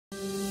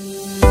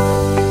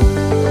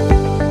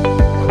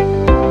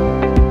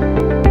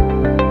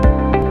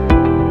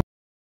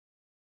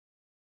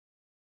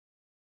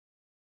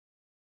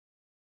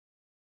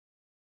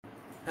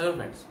Hello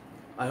friends,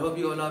 I hope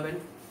you all are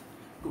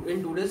well.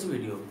 In today's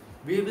video,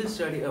 we will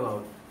study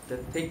about the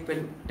thick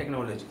film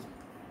technology.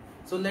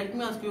 So let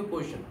me ask you a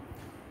question.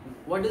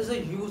 What is the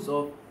use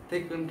of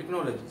thick film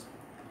technologies?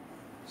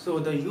 So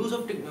the use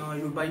of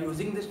by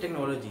using this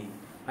technology,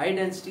 high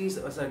density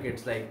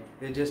circuits like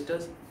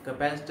resistors,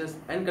 capacitors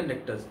and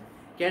conductors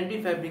can be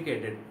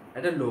fabricated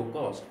at a low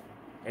cost.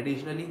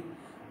 Additionally,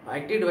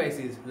 active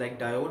devices like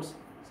diodes,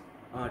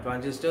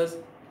 transistors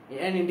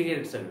and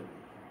integrated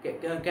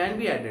circuit can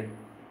be added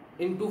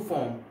into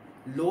form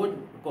low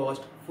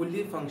cost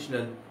fully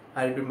functional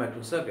hybrid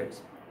microcircuits.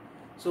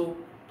 So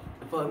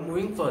for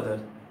moving further,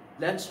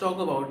 let's talk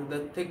about the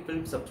thick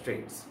film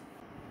substrates.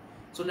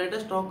 So let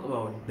us talk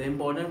about the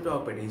important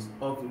properties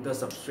of the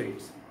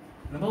substrates.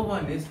 Number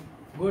one is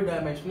good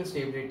dimensional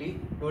stability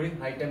during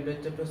high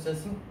temperature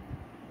processing,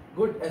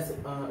 good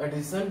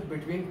adhesion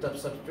between the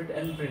substrate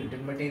and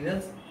printed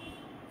materials,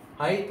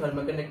 high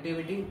thermal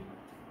conductivity,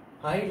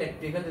 high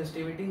electrical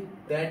resistivity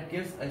that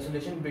gives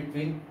isolation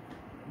between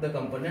the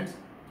components,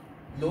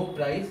 low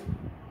price,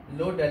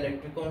 low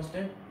dielectric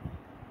constant,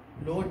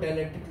 low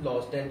dielectric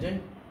loss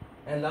tangent,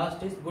 and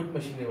last is good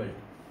machinability.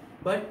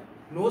 But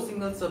no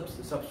single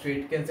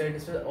substrate can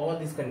satisfy all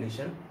these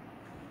conditions.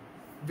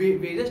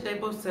 Various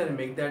types of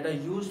ceramic that are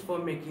used for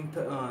making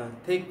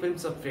thick film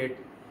substrate,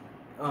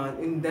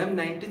 in them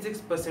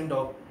 96%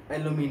 of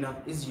alumina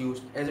is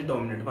used as a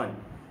dominant one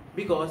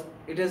because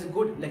it has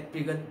good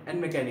electrical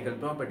and mechanical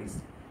properties,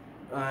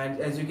 and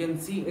as you can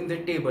see in the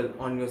table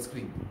on your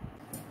screen.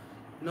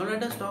 Now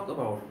let us talk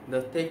about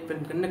the thick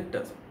film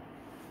conductors.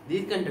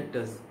 These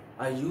conductors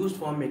are used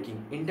for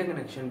making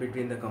interconnection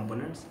between the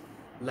components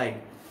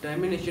like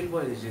termination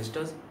for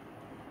resistors,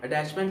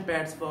 attachment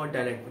pads for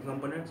dielectric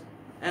components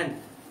and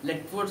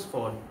electrodes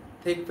for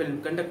thick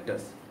film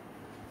conductors.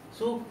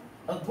 So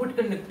a good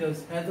conductor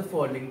has the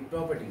following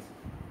properties: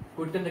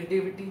 good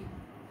conductivity,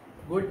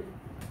 good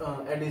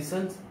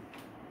adhesions,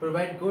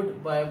 provide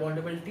good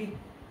biobondability,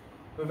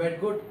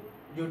 provide good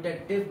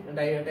eutective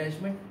die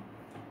attachment,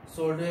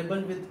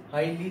 solderable with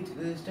high leach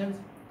resistance,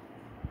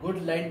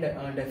 good line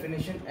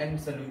definition and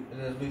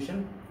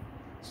resolution,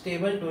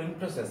 stable during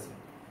processing.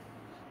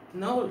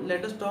 Now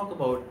let us talk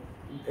about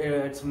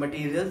its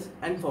materials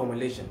and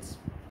formulations.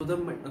 So the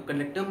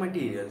conductor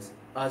materials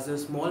are the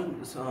small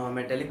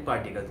metallic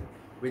particles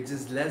which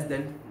is less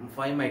than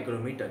 5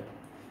 micrometer.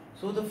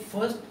 So the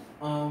first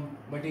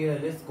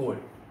material is gold.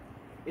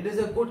 It is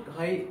a good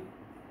high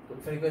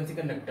frequency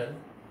conductor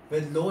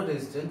with low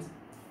resistance,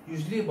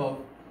 usually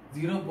about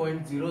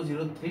 0.003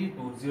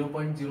 to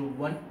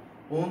 0.01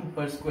 ohm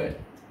per square.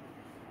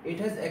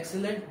 It has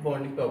excellent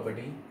bonding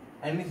property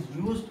and is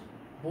used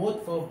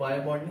both for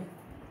biobonding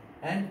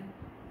and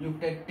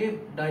eutective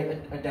die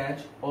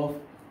attach of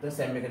the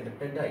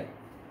semiconductor die.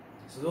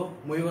 So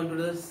moving on to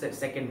the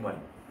second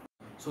one.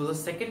 So the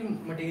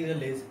second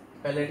material is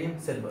palladium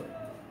silver.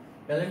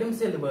 Palladium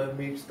silver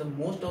meets the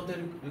most of the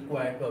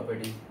required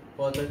properties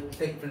for the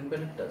thick film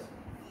conductors.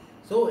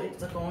 So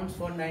it accounts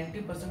for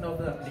 90% of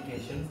the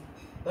applications,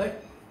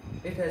 but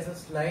it has a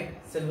slight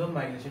silver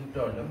migration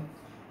problem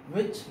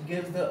which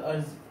gives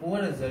the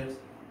poor results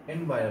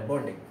in wire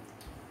bonding.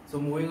 So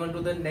moving on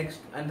to the next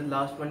and the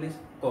last one is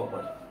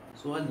copper.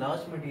 So our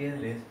last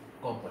material is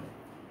copper.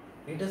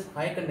 It has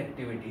high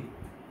conductivity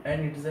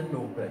and it is a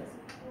low price.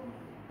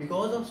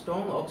 Because of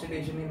strong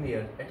oxidation in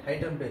air at high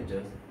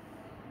temperatures,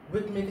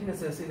 which makes it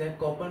necessary that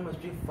copper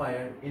must be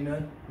fired in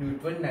a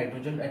neutral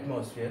nitrogen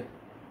atmosphere,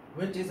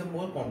 which is a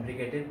more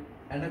complicated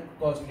and a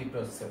costly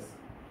process.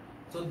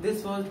 So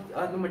this are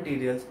the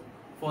materials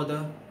for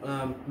the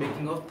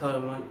making of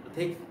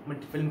thick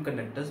film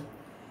conductors.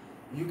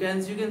 You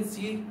can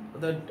see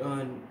that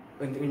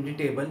in the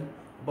table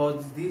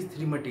about these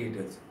three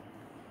materials.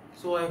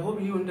 So I hope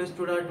you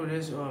understood our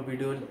today's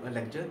video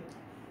lecture.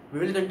 We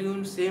will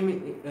continue same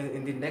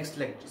in the next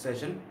lecture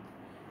session.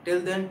 Till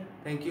then,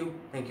 thank you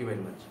very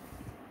much.